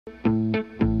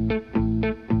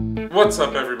What's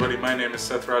up everybody, my name is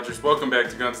Seth Rogers, welcome back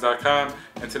to Guns.com,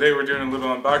 and today we're doing a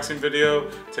little unboxing video,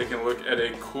 taking a look at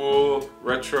a cool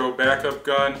retro backup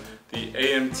gun, the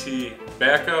AMT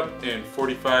Backup in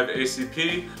 45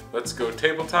 ACP. Let's go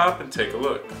tabletop and take a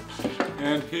look.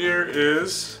 And here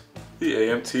is the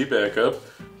AMT Backup,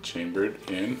 chambered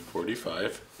in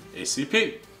 45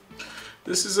 ACP.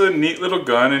 This is a neat little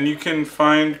gun, and you can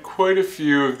find quite a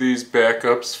few of these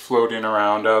backups floating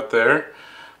around out there.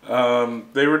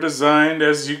 They were designed,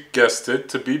 as you guessed it,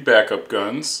 to be backup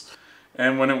guns.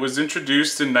 And when it was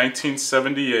introduced in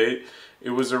 1978, it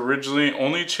was originally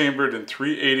only chambered in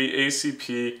 380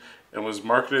 ACP and was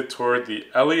marketed toward the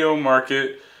LEO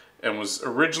market and was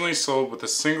originally sold with a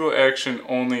single action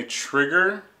only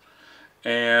trigger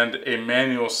and a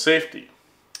manual safety.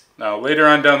 Now later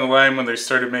on down the line, when they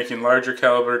started making larger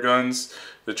caliber guns,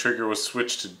 the trigger was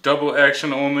switched to double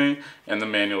action only and the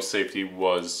manual safety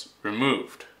was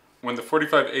removed. When the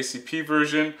 45 ACP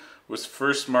version was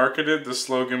first marketed, the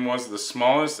slogan was "the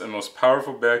smallest and most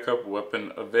powerful backup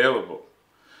weapon available."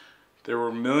 There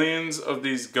were millions of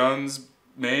these guns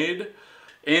made.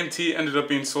 AMT ended up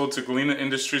being sold to Galena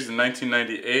Industries in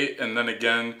 1998 and then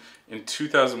again in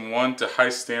 2001 to High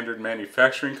Standard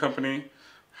Manufacturing Company.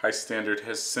 High Standard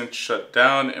has since shut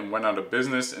down and went out of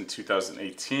business in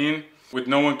 2018. With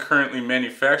no one currently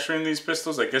manufacturing these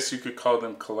pistols, I guess you could call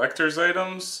them collector's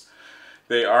items.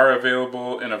 They are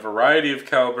available in a variety of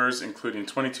calibers, including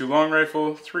 22 long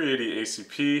rifle, 380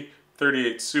 ACP,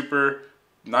 38 Super,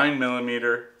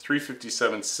 9mm,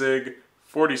 357 SIG,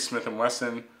 40 Smith &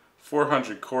 Wesson,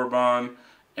 400 Corbon,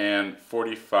 and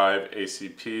 45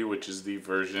 ACP, which is the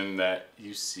version that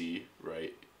you see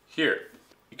right here.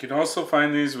 You can also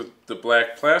find these with the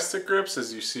black plastic grips,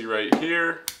 as you see right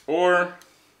here, or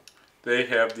they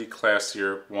have the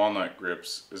classier walnut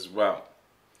grips as well.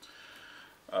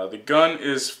 The gun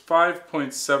is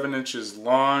 5.7 inches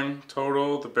long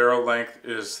total. The barrel length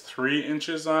is 3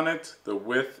 inches on it. The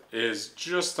width is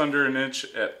just under an inch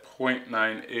at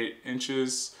 0.98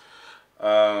 inches.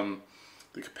 The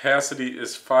capacity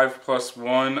is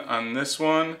 5+1 on this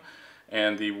one,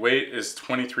 and the weight is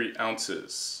 23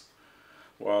 ounces.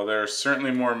 While there are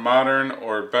certainly more modern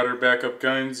or better backup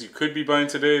guns you could be buying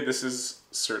today, this is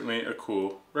certainly a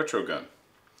cool retro gun.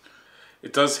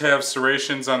 It does have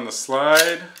serrations on the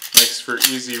slide, makes for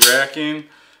easy racking.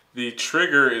 The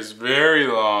trigger is very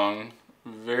long,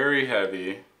 very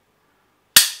heavy.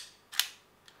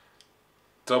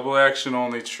 Double action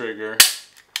only trigger.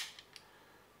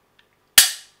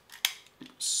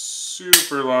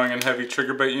 Super long and heavy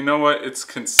trigger, but you know what? It's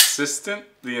consistent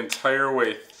the entire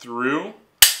way through.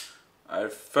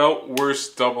 I've felt worse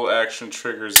double action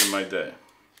triggers in my day.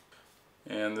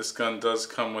 And this gun does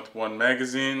come with one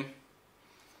magazine.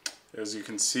 As you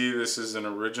can see, this is an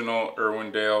original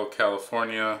Irwindale,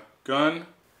 California gun.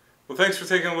 Well, thanks for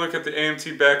taking a look at the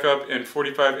AMT Backup in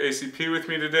 45 ACP with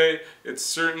me today. It's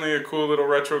certainly a cool little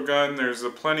retro gun. There's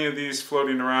plenty of these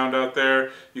floating around out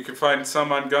there. You can find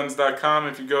some on Guns.com.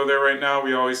 If you go there right now,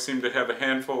 we always seem to have a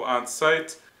handful on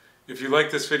site. If you like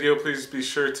this video, please be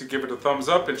sure to give it a thumbs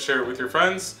up and share it with your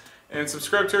friends. And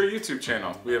subscribe to our YouTube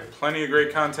channel. We have plenty of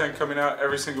great content coming out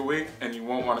every single week, and you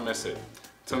won't want to miss it.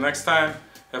 Until next time,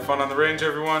 have fun on the range,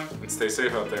 everyone, and stay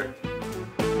safe out there.